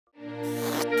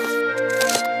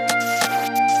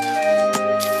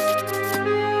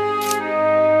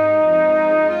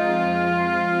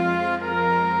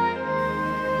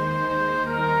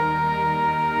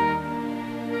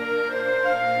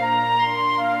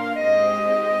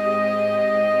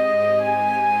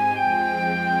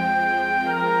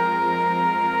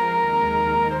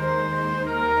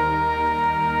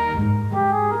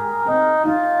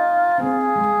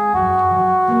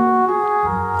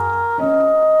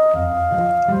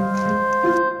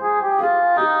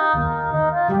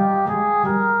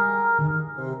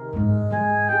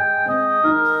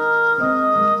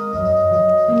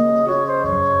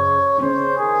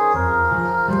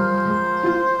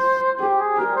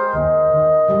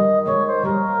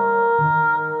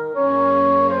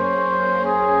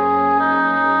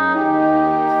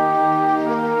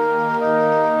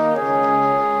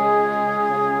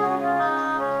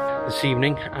This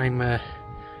evening I'm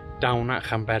down at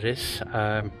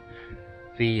Llanberis,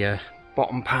 the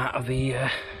bottom part of the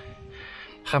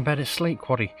Llanberis slate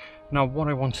quarry. Now what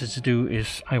I wanted to do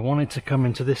is I wanted to come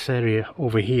into this area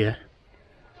over here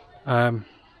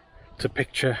to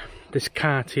picture this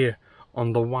cart here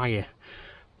on the wire,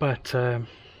 but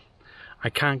I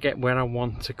can't get where I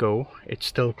want to go. It's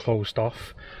still closed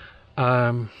off.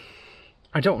 I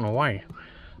don't know why.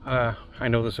 I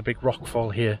know there's a big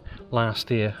rockfall here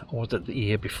last year, or was it the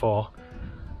year before?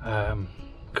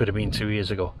 Could have been 2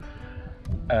 years ago.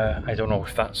 I don't know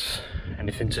if that's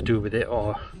anything to do with it,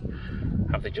 or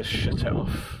have they just shut it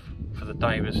off for the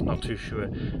divers, not too sure.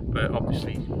 But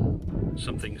obviously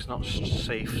something's not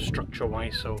safe structure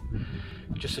wise, so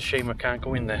just a shame I can't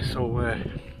go in there. So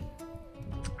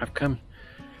I've come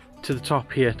to the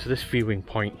top here to this viewing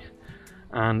point,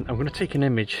 and I'm going to take an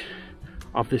image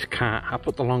of this cart. I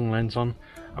put the long lens on.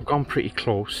 I've gone pretty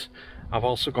close. I've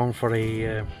also gone for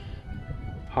a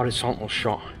horizontal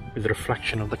shot with the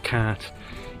reflection of the cart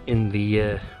in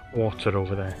the water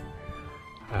over there,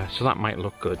 so that might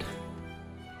look good.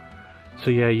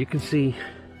 So yeah, you can see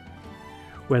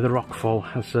where the rockfall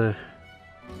has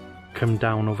come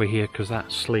down over here, because that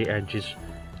slate edge is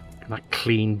that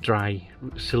clean, dry,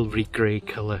 silvery grey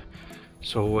colour.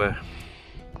 So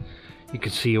you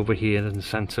can see over here in the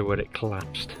centre where it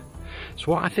collapsed.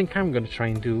 So what I think I'm going to try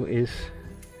and do is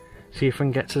see if I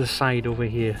can get to the side over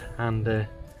here and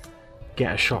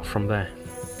get a shot from there.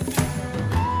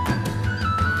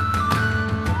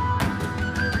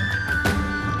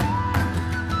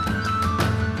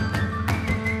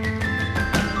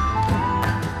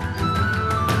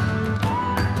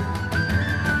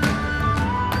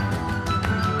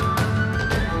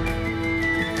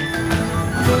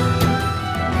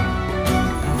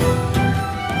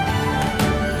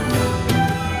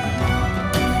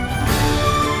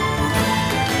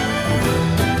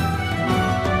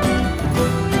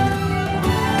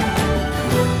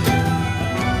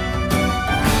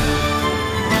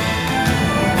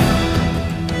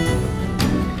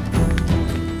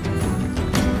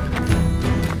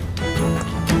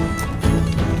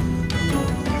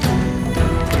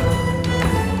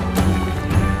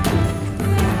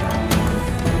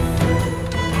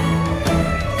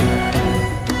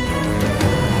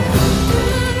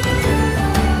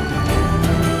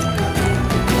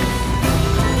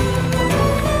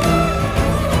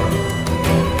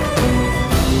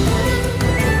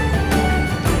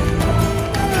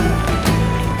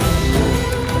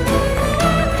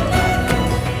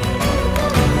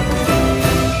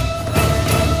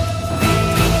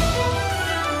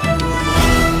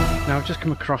 I've just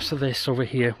come across this over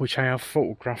here, which I have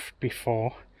photographed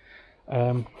before.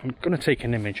 I'm going to take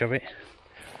an image of it.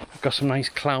 I've got some nice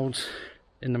clouds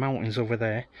in the mountains over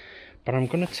there, but I'm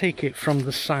going to take it from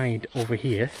the side over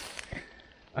here.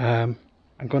 I'm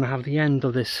going to have the end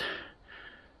of this,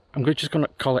 just going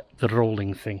to call it the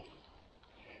rolling thing.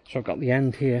 So I've got the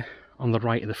end here on the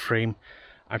right of the frame.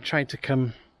 I've tried to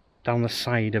come down the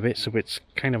side of it so it's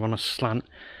kind of on a slant,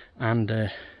 and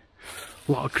a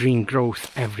lot of green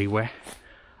growth everywhere.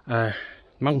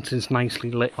 Mountains nicely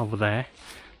lit over there.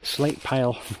 Slate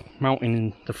pile mountain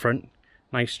in the front.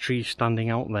 Nice trees standing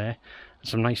out there. And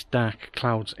some nice dark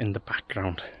clouds in the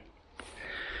background.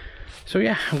 So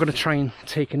yeah, I'm going to try and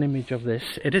take an image of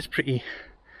this. It is pretty...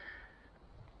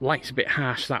 light's a bit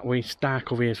harsh that way. It's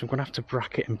dark over here, so I'm going to have to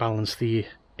bracket and balance the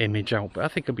image out. But I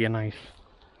think it'll be a nice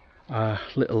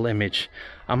little image.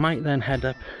 I might then head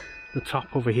up the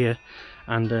top over here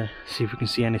and see if we can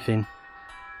see anything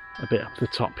a bit up the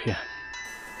top here.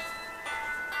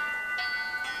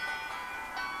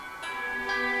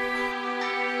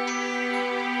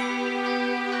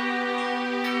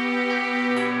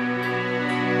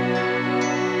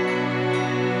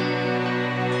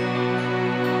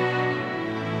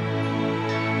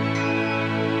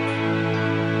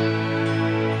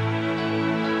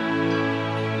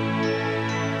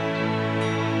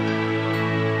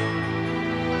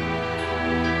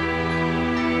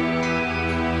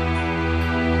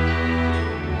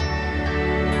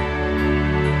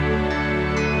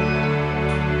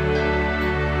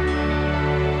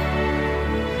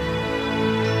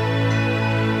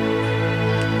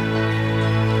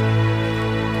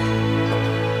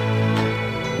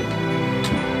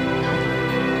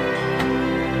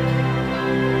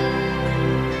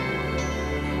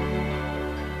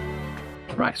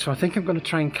 Right, so I think I'm going to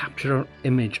try and capture an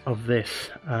image of this.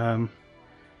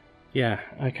 Yeah,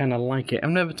 I kind of like it.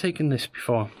 I've never taken this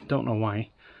before, don't know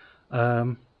why.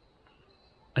 I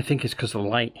think it's because of the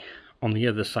light on the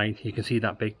other side. You can see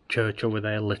that big church over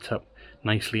there lit up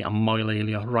nicely, and Moyle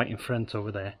right in front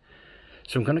over there.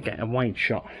 So I'm going to get a wide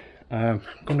shot. I'm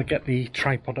going to get the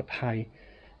tripod up high.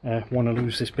 Want to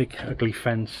lose this big ugly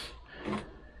fence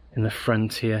in the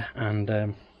front here,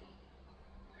 and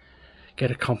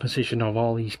get a composition of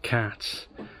all these cats,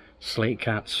 slate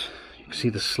cats. You can see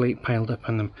the slate piled up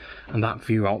on them, and that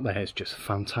view out there is just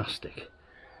fantastic.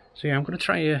 So yeah, I'm going to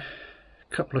try a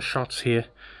couple of shots here.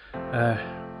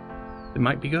 It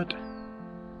might be good.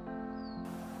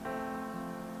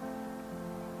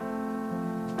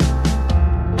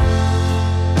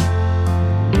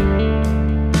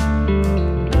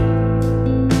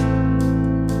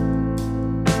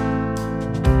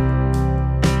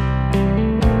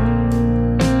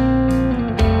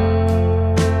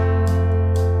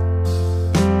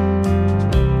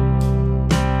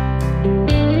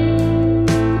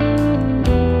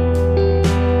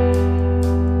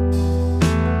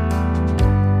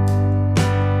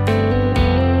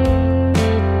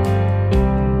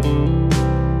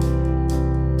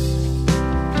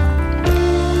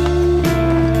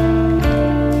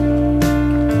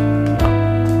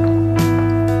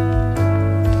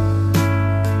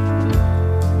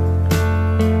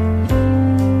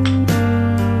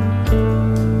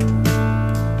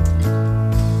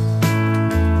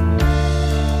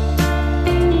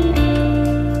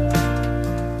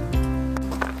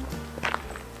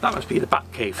 That must be the bat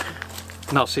cave.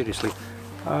 No, seriously.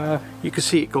 You can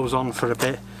see it goes on for a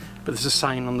bit, but there's a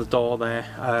sign on the door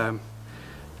there,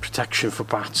 protection for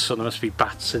bats, so there must be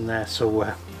bats in there,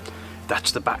 so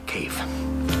that's the bat cave.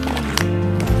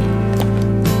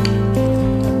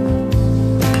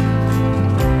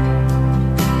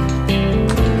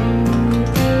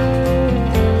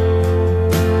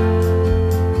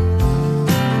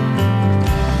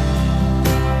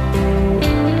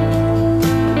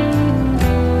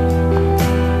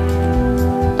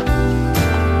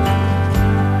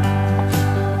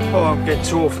 I'm getting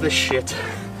too old for this shit.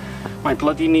 My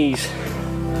bloody knees.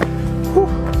 Whew.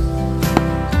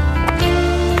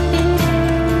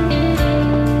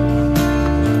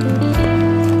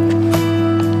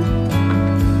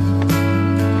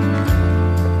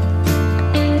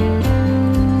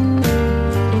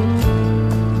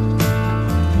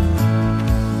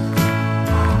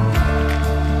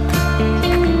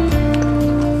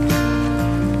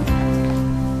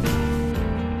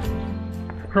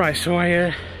 Right, so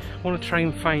I want to try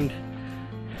and find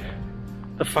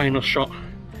the final shot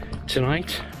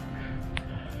tonight,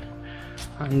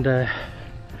 and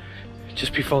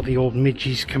just before the old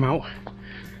midges come out.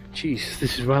 Jeez,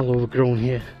 this is well overgrown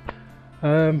here.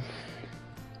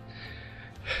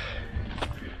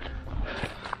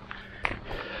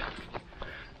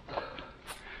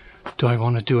 Do I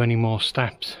want to do any more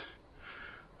steps?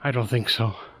 I don't think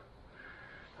so.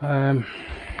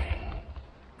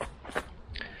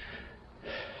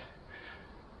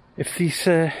 If these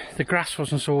the grass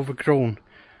wasn't so overgrown,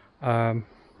 oh,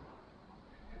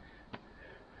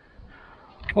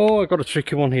 I got a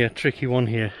tricky one here.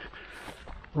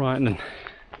 Right, and then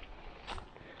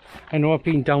I know I've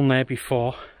been down there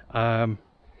before, about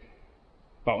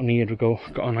a year ago.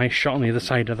 Got a nice shot on the other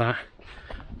side of that.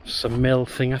 It's a mill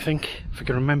thing, I think, if I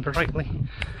can remember rightly.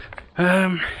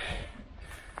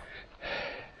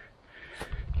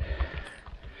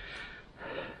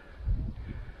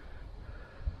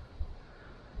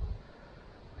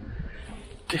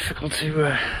 Difficult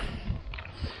to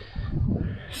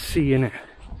see in it.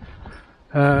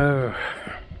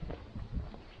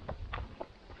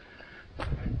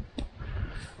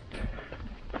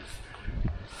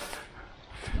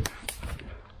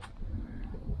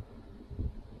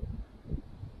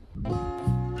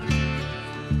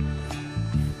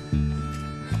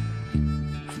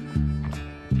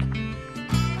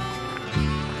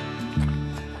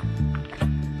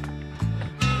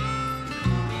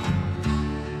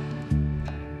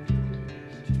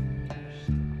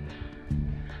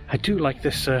 I do like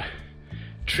this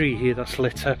tree here that's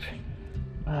lit up,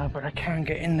 but I can't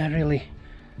get in there really.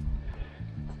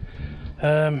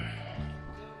 And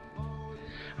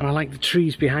I like the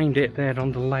trees behind it there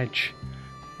on the ledge,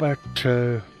 but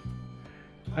I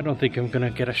don't think I'm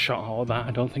gonna get a shot out of that.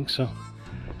 I don't think so.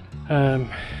 I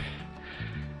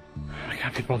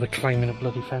can't be bothered climbing a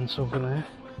bloody fence over there.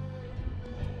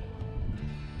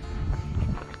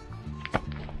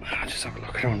 I'll just have a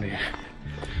look around here.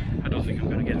 I don't think I'm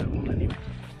going to get that one anyway.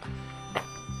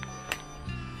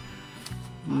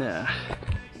 Nah.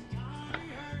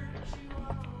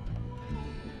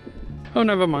 Oh,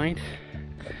 never mind.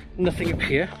 Nothing up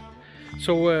here.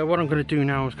 So what I'm going to do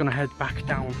now is going to head back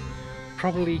down.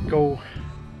 Probably go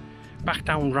back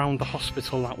down round the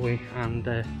hospital that way, and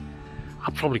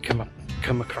I'll probably come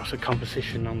across a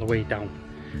composition on the way down.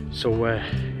 So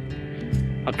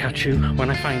I'll catch you when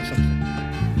I find something.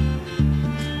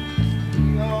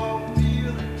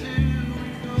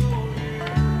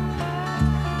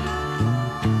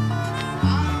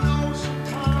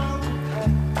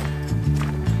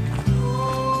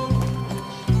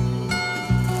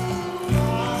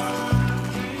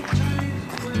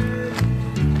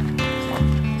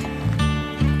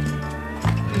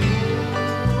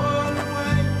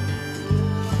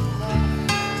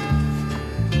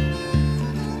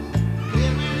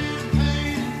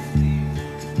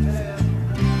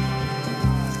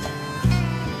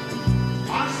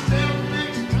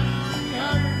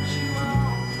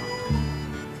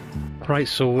 Right,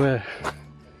 so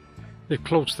they've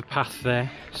closed the path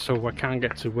there, so I can't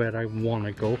get to where I want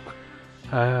to go.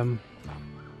 Yeah,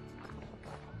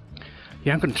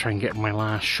 I'm going to try and get my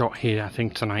last shot here, I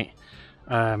think, tonight.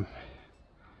 Right,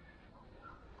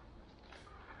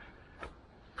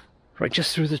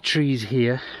 just through the trees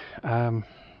here,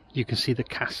 you can see the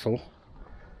castle.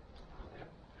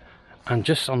 And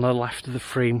just on the left of the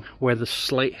frame, where the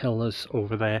slate hill is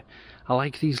over there, I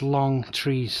like these long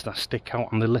trees that stick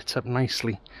out and they're lit up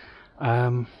nicely.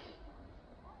 So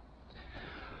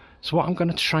what I'm going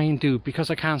to try and do, because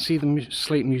I can't see the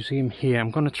Slate Museum here,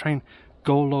 I'm going to try and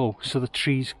go low so the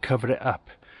trees cover it up.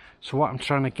 So what I'm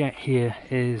trying to get here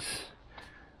is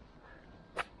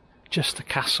just the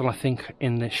castle, I think,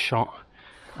 in this shot,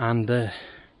 and the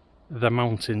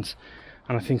mountains.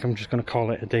 And I think I'm just going to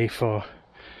call it a day for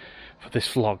this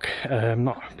vlog.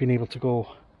 Not being able to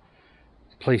go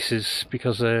places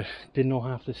because didn't know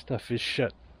half this stuff is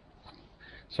shut,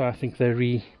 so I think they're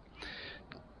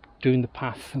doing the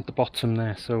path at the bottom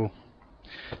there. So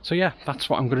yeah,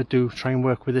 that's what I'm going to do, try and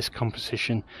work with this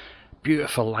composition.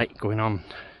 Beautiful light going on,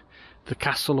 the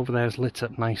castle over there is lit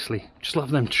up nicely. Just love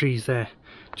them trees there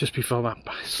just before that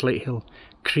slate hill,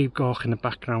 Crib Goch in the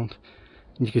background,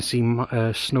 and you can see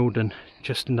Snowdon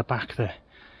just in the back there.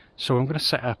 So I'm going to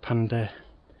set up and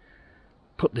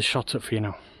put this shot up for you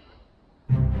now.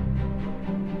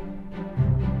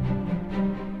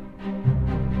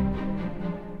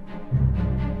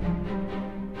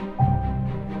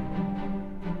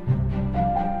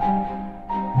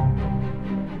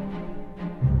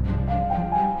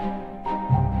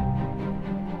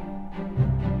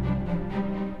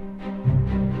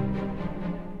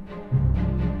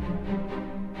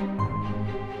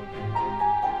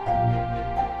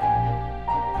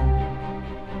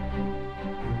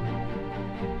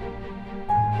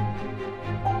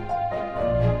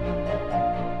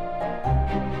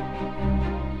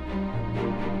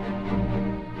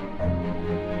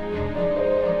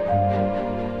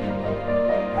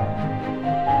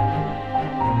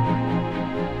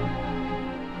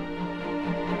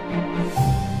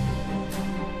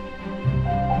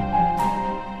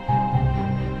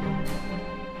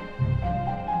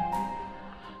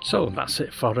 So that's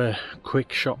it for a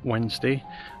quick shot Wednesday.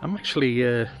 I'm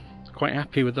actually quite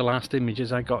happy with the last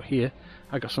images I got here.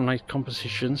 I got some nice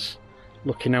compositions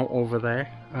looking out over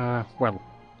there. Well,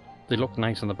 they look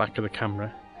nice on the back of the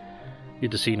camera.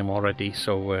 You'd have seen them already,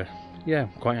 so yeah,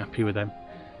 I'm quite happy with them.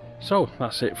 So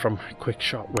that's it from Quick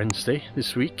Shot Wednesday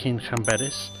this week in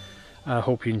Llanberis. I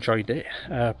hope you enjoyed it.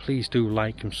 Please do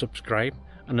like and subscribe,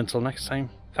 and until next time,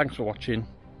 thanks for watching.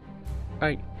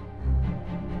 Bye.